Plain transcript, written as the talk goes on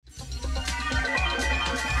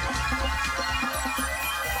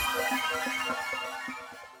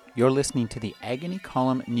You're listening to the Agony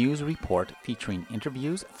Column News Report featuring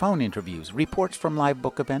interviews, phone interviews, reports from live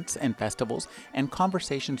book events and festivals, and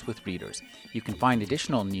conversations with readers. You can find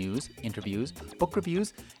additional news, interviews, book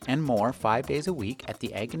reviews, and more 5 days a week at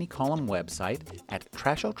the Agony Column website at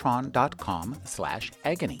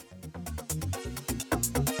trashotron.com/agony.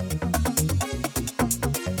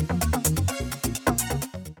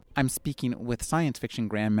 I'm speaking with science fiction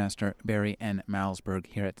grandmaster Barry N. Malzberg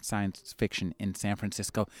here at Science Fiction in San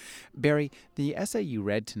Francisco. Barry, the essay you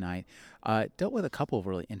read tonight dealt with a couple of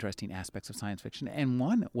really interesting aspects of science fiction, and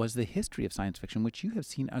one was the history of science fiction, which you have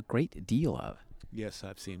seen a great deal of. Yes,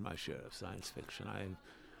 I've seen my share of science fiction. I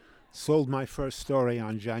sold my first story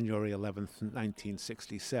on January 11th,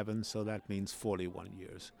 1967, so that means 41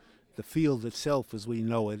 years. The field itself, as we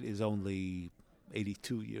know it, is only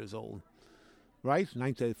 82 years old. Right?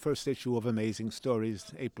 The first issue of Amazing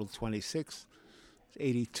Stories, April 26th,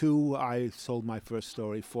 82. I sold my first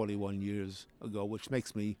story 41 years ago, which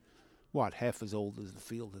makes me, half as old as the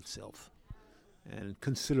field itself, and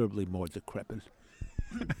considerably more decrepit.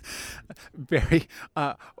 Barry,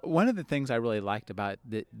 one of the things I really liked about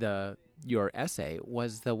your essay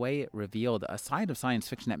was the way it revealed a side of science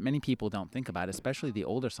fiction that many people don't think about, especially the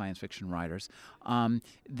older science fiction writers,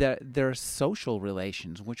 their social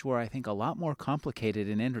relations, which were, I think, a lot more complicated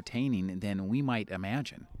and entertaining than we might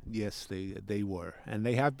imagine. Yes, they were, and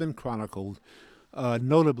they have been chronicled,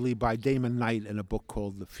 notably by Damon Knight in a book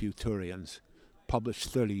called The Futurians, published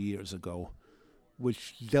 30 years ago,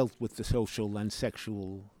 which dealt with the social and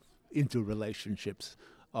sexual interrelationships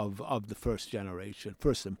of the first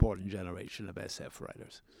important generation of SF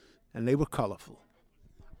writers. And they were colorful.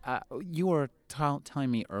 You were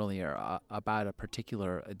telling me earlier about a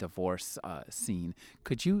particular divorce scene.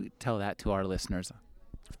 Could you tell that to our listeners?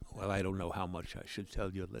 Well, I don't know how much I should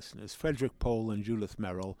tell your listeners. Frederick Pohl and Judith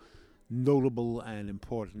Merrill, notable and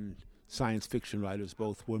important science fiction writers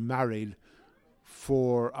both, were married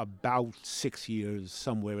for about 6 years,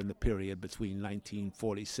 somewhere in the period between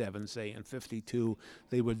 1947, say, and 52.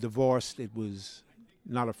 They were divorced. It was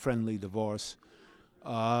not a friendly divorce.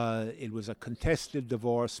 It was a contested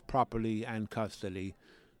divorce, property and custody.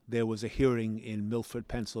 There was a hearing in Milford,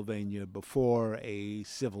 Pennsylvania, before a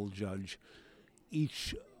civil judge.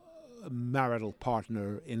 Each marital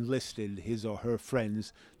partner enlisted his or her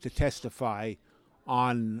friends to testify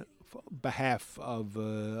on behalf of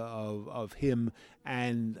him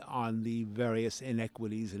and on the various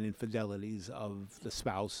inequities and infidelities of the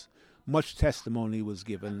spouse. Much testimony was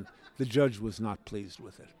given. The judge was not pleased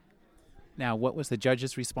with it. Now, what was the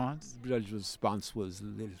judge's response? The judge's response was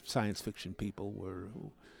the science fiction people were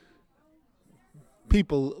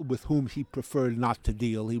people with whom he preferred not to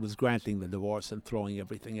deal. He was granting the divorce and throwing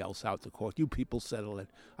everything else out to court. You people settle it.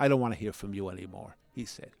 I don't want to hear from you anymore, he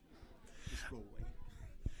said. Just go away.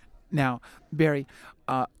 Now, Barry,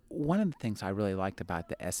 one of the things I really liked about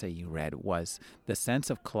the essay you read was the sense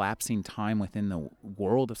of collapsing time within the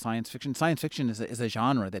world of science fiction. Science fiction is a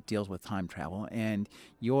genre that deals with time travel, and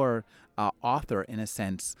your author, in a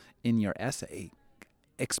sense, in your essay,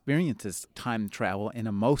 experiences time travel in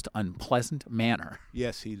a most unpleasant manner.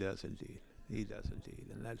 Yes, he does indeed. He does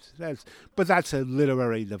indeed, and that's a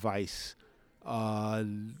literary device.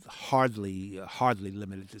 Hardly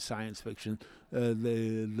limited to science fiction.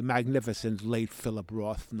 The magnificent late Philip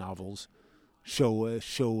Roth novels show a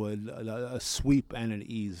sweep and an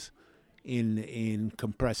ease in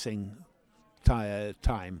compressing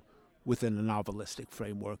time within a novelistic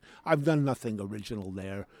framework. I've done nothing original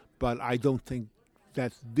there, but I don't think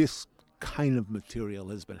that this kind of material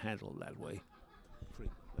has been handled that way.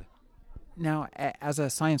 Now, as a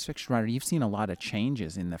science fiction writer, you've seen a lot of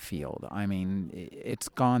changes in the field. I mean, it's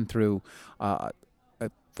gone through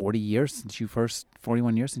 41 years since you first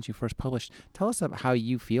published. Tell us about how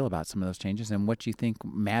you feel about some of those changes and what you think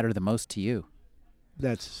matter the most to you.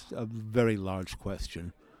 That's a very large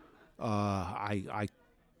question. I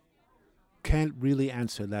can't really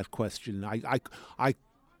answer that question. I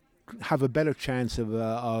have a better chance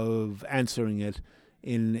of answering it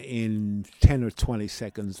in 10 or 20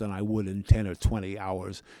 seconds than I would in 10 or 20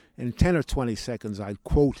 hours. In 10 or 20 seconds, I'd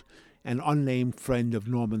quote an unnamed friend of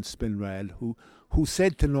Norman Spinrad who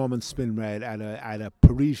said to Norman Spinrad at a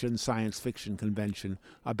Parisian science fiction convention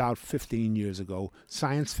about 15 years ago,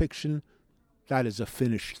 science fiction, that is a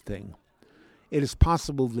finished thing. It is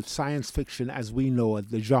possible that science fiction as we know it,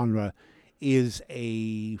 the genre, is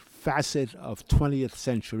a facet of 20th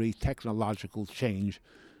century technological change,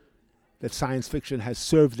 that science fiction has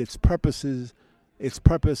served its purpose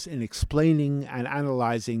in explaining and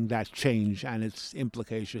analyzing that change and its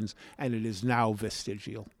implications, and it is now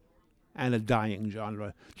vestigial. and a dying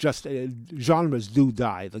genre. Just genres do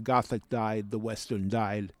die. The Gothic died, the Western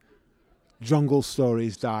died, jungle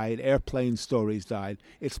stories died, airplane stories died.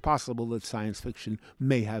 It's possible that science fiction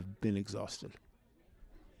may have been exhausted.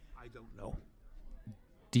 I don't know.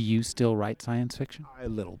 Do you still write science fiction? A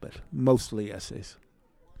little bit, mostly essays,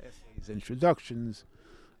 introductions,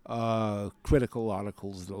 critical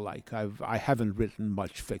articles, the like. I haven't written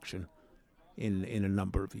much fiction in a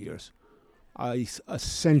number of years. I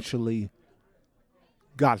essentially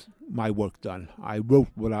got my work done. I wrote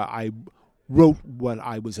what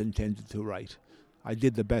I was intended to write. I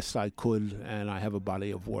did the best I could, and I have a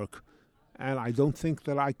body of work. And I don't think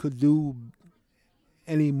that I could do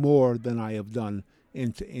any more than I have done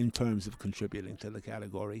in terms of contributing to the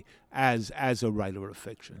category as a writer of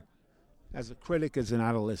fiction. As a critic, as an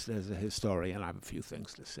analyst, as a historian, I have a few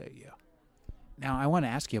things to say, yeah. Now, I want to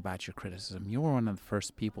ask you about your criticism. You were one of the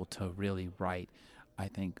first people to really write, I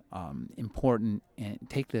think, important and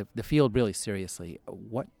take the field really seriously.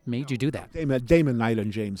 What made you do that? Damon Knight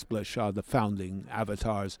and James Blish are the founding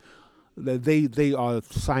avatars. They are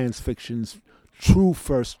science fiction's true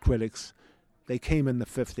first critics. They came in the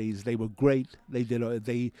 50s. They were great.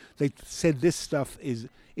 They said this stuff is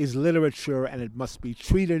literature and it must be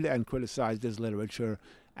treated and criticized as literature,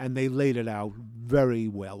 and they laid it out very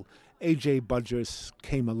well. A.J. Budgers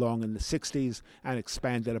came along in the 60s and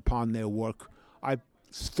expanded upon their work. I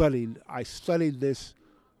studied this.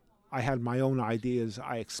 I had my own ideas.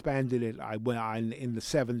 I expanded it. I went on in the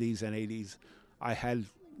 70s and 80s. I had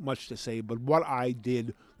much to say, but what I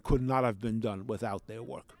did could not have been done without their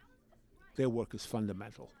work. Their work is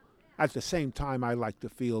fundamental. At the same time, I like to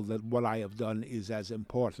feel that what I have done is as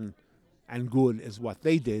important and good as what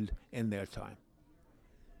they did in their time.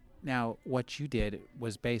 Now, what you did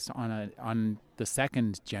was based on the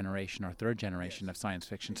second generation or third generation of science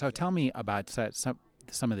fiction. So tell me about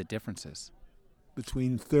some of the differences.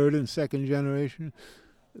 Between third and second generation,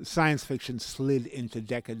 science fiction slid into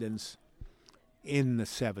decadence in the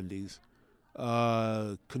 70s,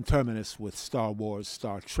 conterminous with Star Wars,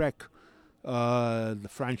 Star Trek, the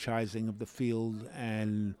franchising of the field,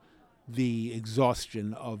 and the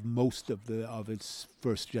exhaustion of most of its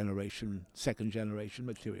first generation, second generation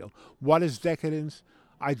material. What is decadence?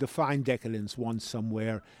 I define decadence once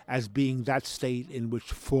somewhere as being that state in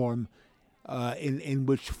which form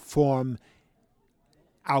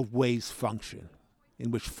outweighs function,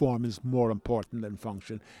 in which form is more important than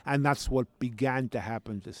function, and that's what began to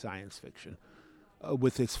happen to science fiction,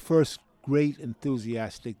 with its first great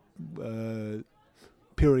enthusiastic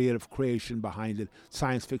period of creation behind it.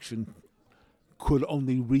 Science fiction could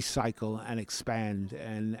only recycle and expand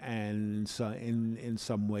and so in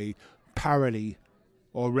some way parody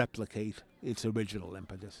or replicate its original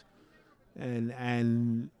impetus,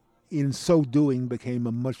 and in so doing became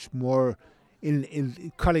a much more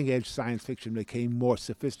in cutting edge science fiction became more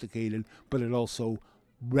sophisticated, but it also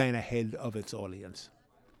ran ahead of its audience.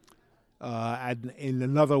 And in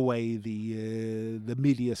another way, the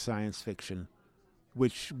media science fiction,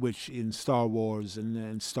 which in Star Wars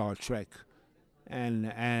and Star Trek,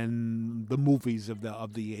 and the movies of the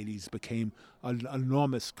 80s became an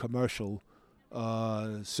enormous commercial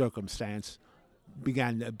circumstance,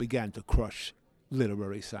 began to crush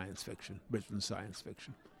literary science fiction, written science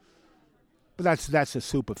fiction. But that's a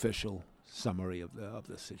superficial summary of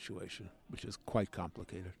the situation, which is quite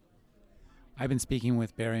complicated. I've been speaking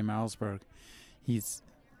with Barry Malzberg. He's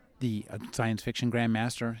the science fiction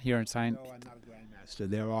grandmaster here at Science. No, I'm not a grandmaster.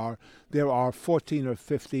 There are 14 or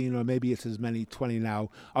 15, or maybe it's as many, 20 now,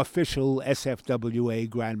 official SFWA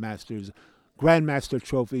grandmaster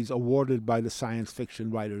trophies awarded by the Science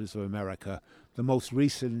Fiction Writers of America. The most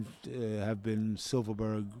recent have been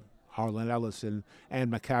Silverberg, Harlan Ellison,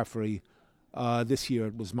 Anne McCaffrey. This year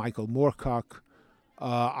it was Michael Moorcock.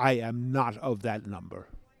 I am not of that number.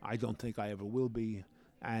 I don't think I ever will be,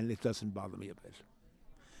 and it doesn't bother me a bit.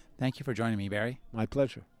 Thank you for joining me, Barry. My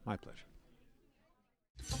pleasure. My pleasure.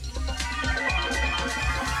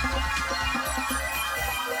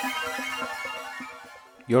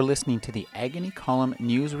 You're listening to the Agony Column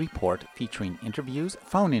News Report, featuring interviews,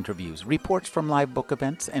 phone interviews, reports from live book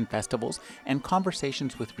events and festivals, and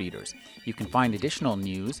conversations with readers. You can find additional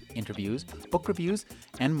news, interviews, book reviews,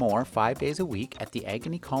 and more 5 days a week at the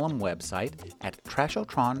Agony Column website at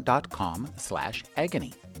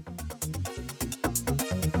trashotron.com/agony.